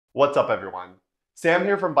What's up, everyone? Sam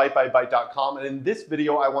here from Byte.com, and in this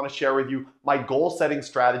video I want to share with you my goal setting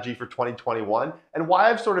strategy for 2021 and why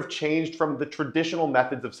I've sort of changed from the traditional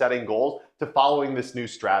methods of setting goals to following this new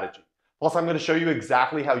strategy. Plus, I'm going to show you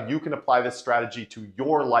exactly how you can apply this strategy to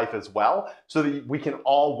your life as well so that we can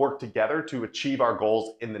all work together to achieve our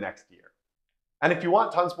goals in the next year. And if you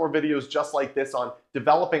want tons more videos just like this on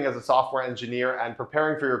developing as a software engineer and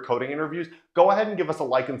preparing for your coding interviews, go ahead and give us a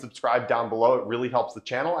like and subscribe down below. It really helps the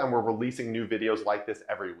channel, and we're releasing new videos like this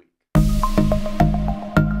every week.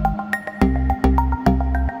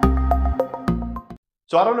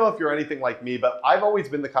 So I don't know if you're anything like me, but I've always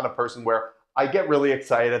been the kind of person where I get really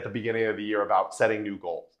excited at the beginning of the year about setting new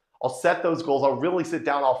goals. I'll set those goals, I'll really sit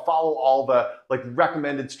down, I'll follow all the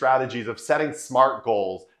recommended strategies of setting SMART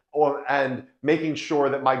goals, and making sure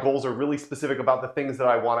that my goals are really specific about the things that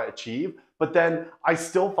I want to achieve. But then I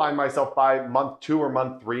still find myself by month 2 or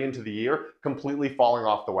month 3 into the year completely falling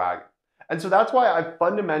off the wagon. And so that's why I've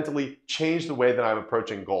fundamentally changed the way that I'm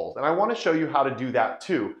approaching goals. And I want to show you how to do that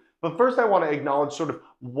too. But first I want to acknowledge sort of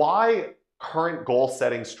why current goal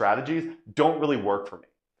setting strategies don't really work for me.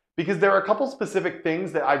 Because there are a couple specific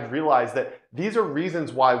things that I've realized that these are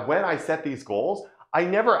reasons why when I set these goals, I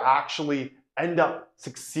never actually end up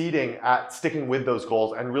succeeding at sticking with those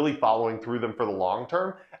goals and really following through them for the long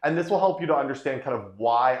term. And this will help you to understand kind of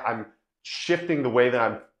why I'm shifting the way that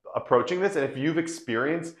I'm approaching this. And if you've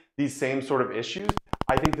experienced these same sort of issues,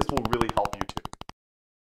 I think this will really help you too.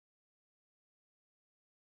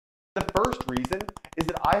 The first reason is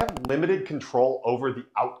that I have limited control over the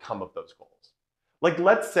outcome of those goals. Like,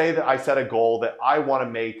 let's say that I set a goal that I want to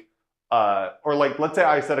make, let's say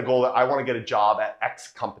I set a goal that I want to get a job at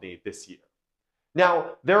X company this year.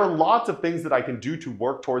 Now, there are lots of things that I can do to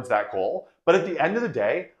work towards that goal, but at the end of the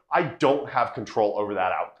day, I don't have control over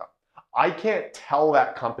that outcome. I can't tell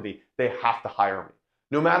that company they have to hire me.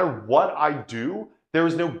 No matter what I do, there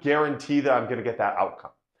is no guarantee that I'm going to get that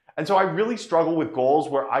outcome. And so I really struggle with goals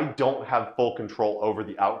where I don't have full control over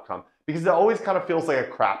the outcome because it always kind of feels like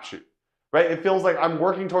a crapshoot, right? It feels like I'm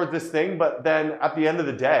working towards this thing, but then at the end of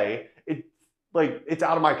the day, it's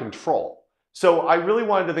out of my control. So I really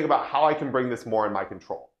wanted to think about how I can bring this more in my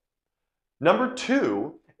control. Number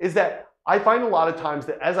 2 is that I find a lot of times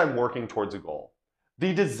that as I'm working towards a goal,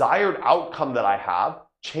 the desired outcome that I have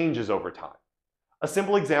changes over time. A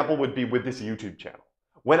simple example would be with this YouTube channel.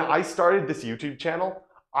 When I started this YouTube channel,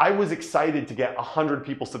 I was excited to get 100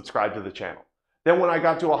 people subscribed to the channel. Then when I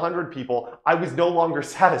got to 100 people, I was no longer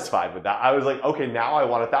satisfied with that. I was like, okay, now I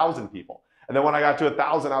want 1,000 people. And then when I got to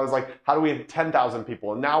 1,000, I was like, how do we hit 10,000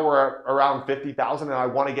 people? And now we're around 50,000 and I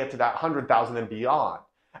want to get to that 100,000 and beyond.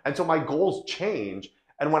 And so my goals change.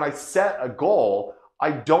 And when I set a goal,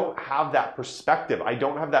 I don't have that perspective. I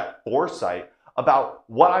don't have that foresight about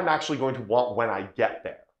what I'm actually going to want when I get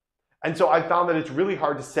there. And so I found that it's really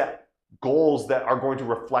hard to set goals that are going to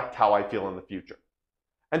reflect how I feel in the future.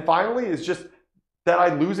 And finally is just that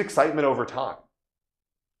I lose excitement over time.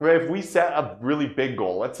 Right? If we set a really big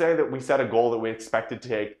goal, let's say that we set a goal that we expected to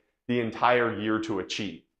take the entire year to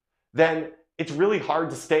achieve, then it's really hard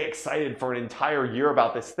to stay excited for an entire year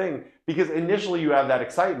about this thing because initially you have that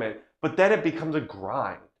excitement, but then it becomes a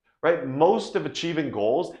grind, right? Most of achieving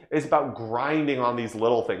goals is about grinding on these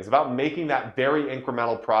little things, about making that very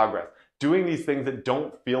incremental progress, doing these things that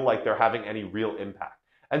don't feel like they're having any real impact.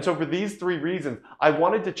 And so for these 3 reasons, I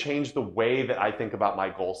wanted to change the way that I think about my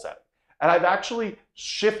goal setting. And I've actually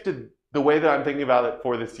shifted the way that I'm thinking about it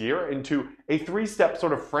for this year into a 3-step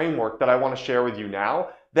sort of framework that I want to share with you now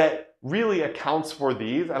that really accounts for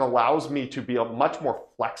these and allows me to be much more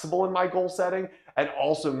flexible in my goal setting and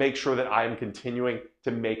also make sure that I am continuing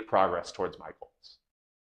to make progress towards my goals.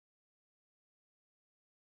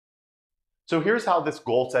 So here's how this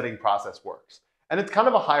goal setting process works. And it's kind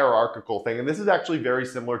of a hierarchical thing. And this is actually very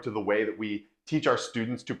similar to the way that we teach our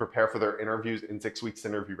students to prepare for their interviews in 6 Weeks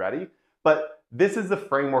Interview Ready. But this is the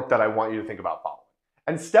framework that I want you to think about following.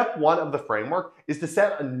 And step 1 of the framework is to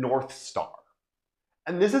set a North Star.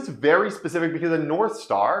 And this is very specific because a North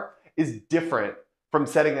Star is different from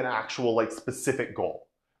setting an actual specific goal.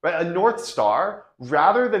 Right? A North Star,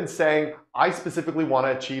 rather than saying, I specifically want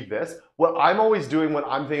to achieve this, what I'm always doing when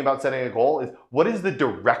I'm thinking about setting a goal is, what is the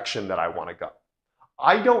direction that I want to go?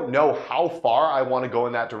 I don't know how far I want to go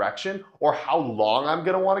in that direction or how long I'm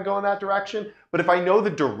going to want to go in that direction, but if I know the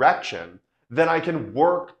direction, then I can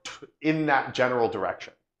work in that general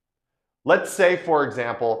direction. Let's say, for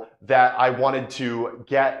example, that I wanted to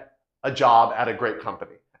get a job at a great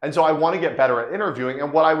company. And so I want to get better at interviewing.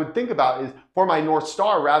 And what I would think about is for my North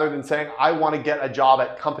Star, rather than saying I want to get a job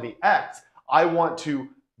at company X, I want to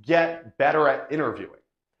get better at interviewing.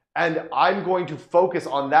 And I'm going to focus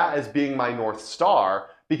on that as being my North Star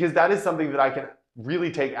because that is something that I can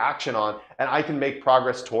really take action on and I can make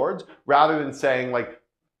progress towards rather than saying like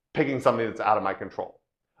picking something that's out of my control.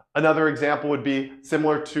 Another example would be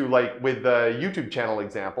similar to like with the YouTube channel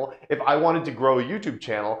example. If I wanted to grow a YouTube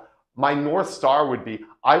channel, my North Star would be,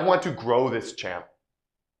 I want to grow this channel,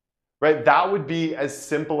 right? That would be as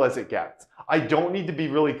simple as it gets. I don't need to be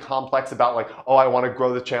really complex about like, oh, I want to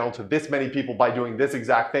grow the channel to this many people by doing this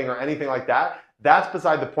exact thing or anything like that. That's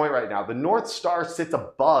beside the point right now. The North Star sits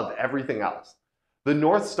above everything else. The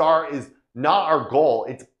North Star is not our goal,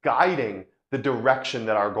 it's guiding the direction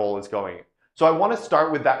that our goal is going in. So I want to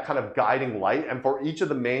start with that kind of guiding light, and for each of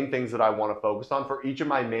the main things that I want to focus on, for each of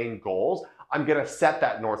my main goals, I'm going to set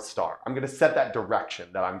that North Star. I'm going to set that direction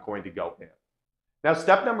that I'm going to go in. Now,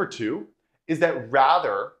 step number 2 is that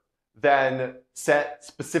rather than set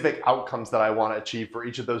specific outcomes that I want to achieve for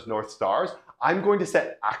each of those North Stars, I'm going to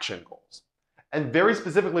set action goals. And very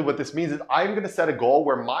specifically what this means is I'm going to set a goal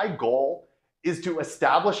where my goal is to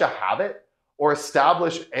establish a habit or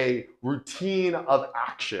establish a routine of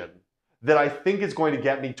action that I think is going to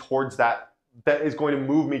get me towards that is going to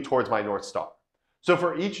move me towards my North Star. So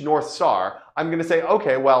for each North Star, I'm going to say,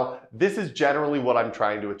 okay, well, this is generally what I'm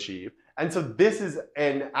trying to achieve. And so this is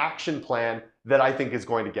an action plan that I think is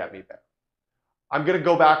going to get me there. I'm going to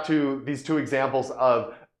go back to these 2 examples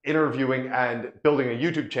of interviewing and building a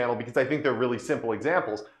YouTube channel because I think they're really simple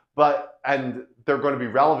examples, and they're going to be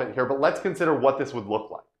relevant here, but let's consider what this would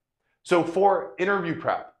look like. So for interview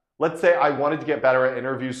prep, let's say I wanted to get better at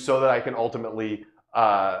interviews so that I can ultimately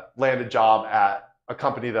land a job at a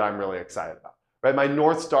company that I'm really excited about. Right? My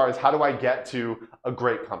North Star is how do I get to a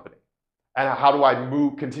great company? And how do I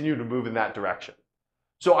continue to move in that direction?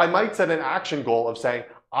 So I might set an action goal of saying,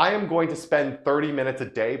 I am going to spend 30 minutes a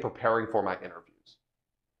day preparing for my interviews.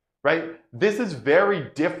 Right? This is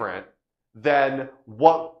very different than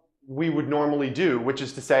what we would normally do, which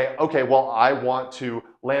is to say, okay, well, I want to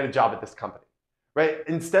land a job at this company. Right?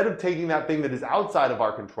 Instead of taking that thing that is outside of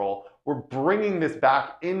our control, we're bringing this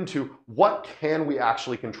back into what can we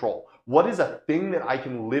actually control? What is a thing that I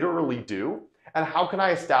can literally do? And how can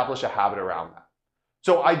I establish a habit around that?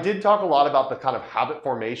 So I did talk a lot about the kind of habit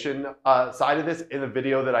formation side of this in the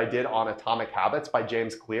video that I did on Atomic Habits by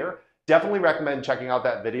James Clear. Definitely recommend checking out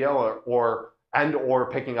that video or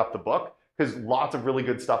picking up the book because lots of really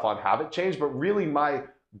good stuff on habit change. But really my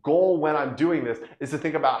goal when I'm doing this is to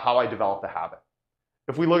think about how I develop the habit.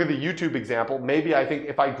 If we look at the YouTube example, maybe I think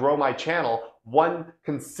if I grow my channel, one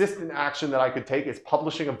consistent action that I could take is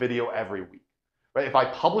publishing a video every week. Right? If I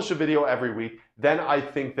publish a video every week, then I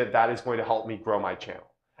think that that is going to help me grow my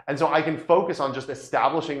channel. And so I can focus on just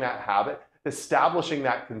establishing that habit, establishing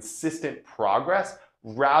that consistent progress,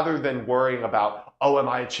 rather than worrying about, oh, am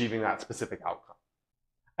I achieving that specific outcome?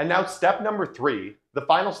 And now step number 3, the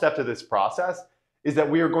final step to this process, is that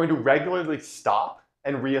we are going to regularly stop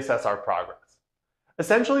and reassess our progress.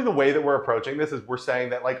 Essentially, the way that we're approaching this is we're saying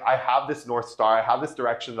that like I have this North Star, I have this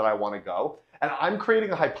direction that I want to go, and I'm creating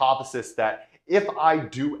a hypothesis that if I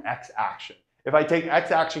do X action, if I take X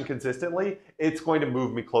action consistently, it's going to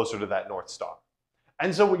move me closer to that North Star.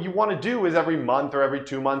 And so what you want to do is every month or every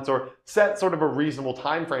 2 months or set sort of a reasonable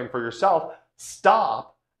time frame for yourself,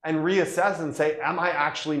 stop and reassess and say, am I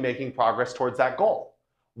actually making progress towards that goal?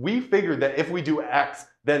 We figured that if we do X,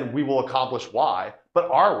 then we will accomplish Y, but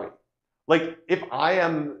are we? Like if I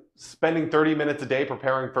am spending 30 minutes a day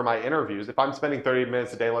preparing for my interviews, if I'm spending 30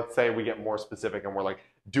 minutes a day, let's say we get more specific and we're like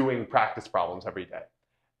doing practice problems every day.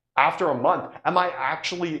 After a month, am I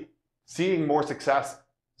actually seeing more success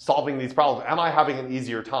solving these problems? Am I having an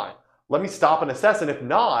easier time? Let me stop and assess, and if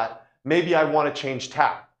not, maybe I want to change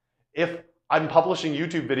tack. If I'm publishing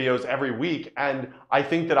YouTube videos every week and I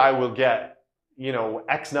think that I will get,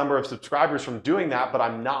 X number of subscribers from doing that, but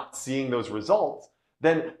I'm not seeing those results,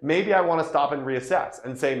 then maybe I want to stop and reassess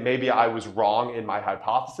and say maybe I was wrong in my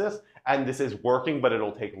hypothesis and this is working, but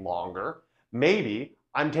it'll take longer. Maybe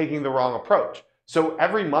I'm taking the wrong approach. So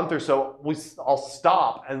every month or so, I'll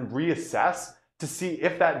stop and reassess to see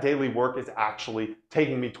if that daily work is actually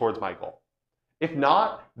taking me towards my goal. If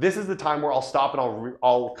not, this is the time where I'll stop and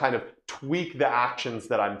I'll kind of tweak the actions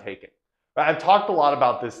that I'm taking. I've talked a lot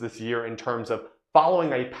about this year in terms of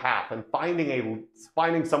following a path and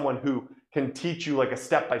finding someone who can teach you like a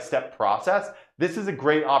step-by-step process. This is a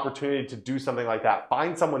great opportunity to do something like that.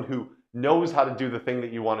 Find someone who knows how to do the thing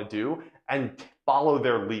that you want to do and follow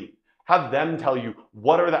their lead. Have them tell you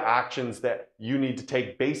what are the actions that you need to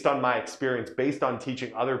take based on my experience, based on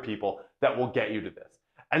teaching other people that will get you to this.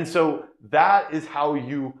 And so that is how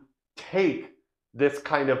you take this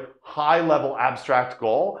kind of high-level abstract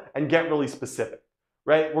goal and get really specific.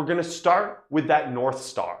 right? We're gonna start with that North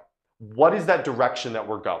Star. What is that direction that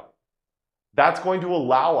we're going? That's going to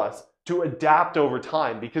allow us to adapt over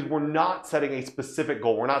time because we're not setting a specific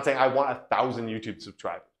goal. We're not saying I want 1,000 YouTube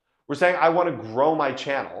subscribers. We're saying I want to grow my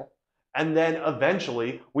channel, and then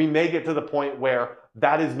eventually we may get to the point where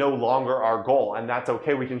that is no longer our goal, and that's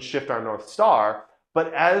okay. We can shift our North Star,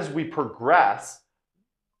 but as we progress,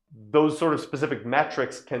 those sort of specific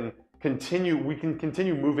metrics can continue. We can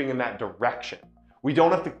continue moving in that direction. We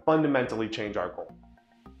don't have to fundamentally change our goal.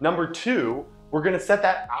 Number two, we're gonna set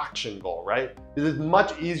that action goal, right? It is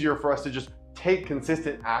much easier for us to just take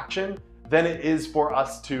consistent action than it is for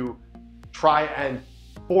us to try and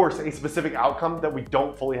force a specific outcome that we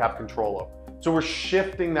don't fully have control over. So we're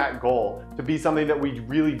shifting that goal to be something that we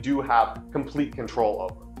really do have complete control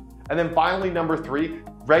over. And then finally, number three,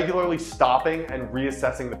 regularly stopping and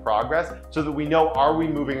reassessing the progress so that we know, are we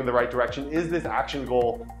moving in the right direction? Is this action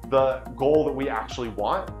goal the goal that we actually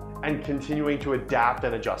want? And continuing to adapt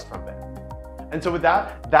and adjust from there. And so with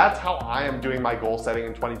that, that's how I am doing my goal setting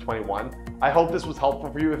in 2021. I hope this was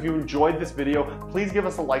helpful for you. If you enjoyed this video, please give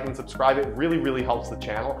us a like and subscribe. It really, really helps the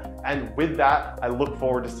channel. And with that, I look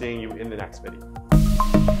forward to seeing you in the next video.